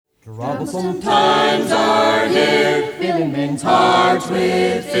Troublesome times are here, filling men's hearts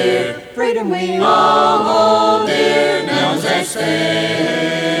with fear. Freedom we all hold dear, now's at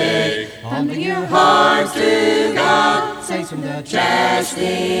stake. Humble your hearts to God, saints from the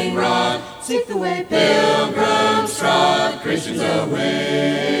chastening rod. Seek the way pilgrims trod, Christians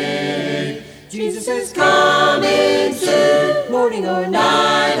awake. Jesus is coming soon, morning or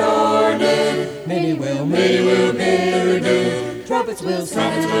night or noon. Many will bid their doom. Trumpets will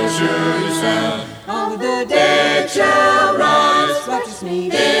surely sound. All of the dead shall rise, righteous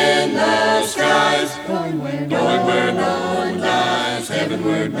meet in the skies. Going where no one dies,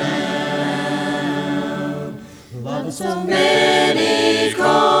 heavenward bound. Love of so many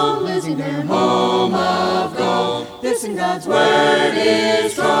cold, losing their home of gold. This in God's word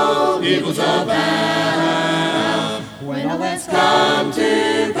is told, evils abound. When all that's come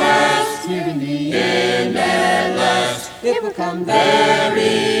to pass, here in the end at last, it will come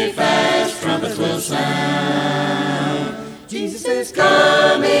very fast, trumpets will sound. Jesus is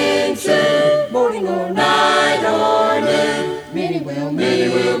coming soon, morning or night or noon. Many will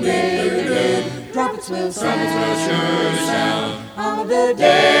bid their doom. Trumpets will surely sound. All of the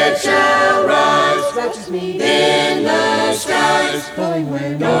dead shall rise, righteous meet in the skies. Going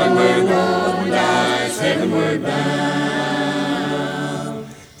where no one dies, heavenward bound.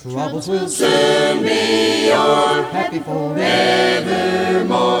 Troubles will soon be o'er, happy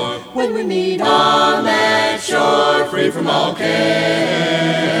forevermore. When we meet on that shore, free from all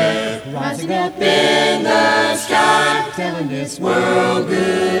care. Rising up in the sky, telling this world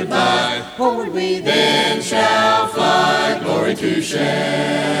goodbye. Homeward we then shall fly, glory to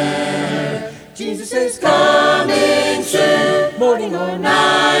share. Jesus is coming soon, morning or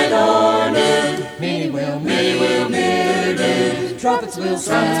night or noon. Many will bid their doom. Trumpets will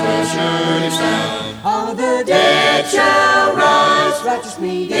surely sound. All the dead shall rise, righteous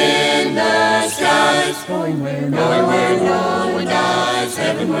meet in the skies. Going where no one dies,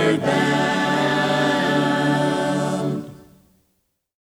 heavenward bound.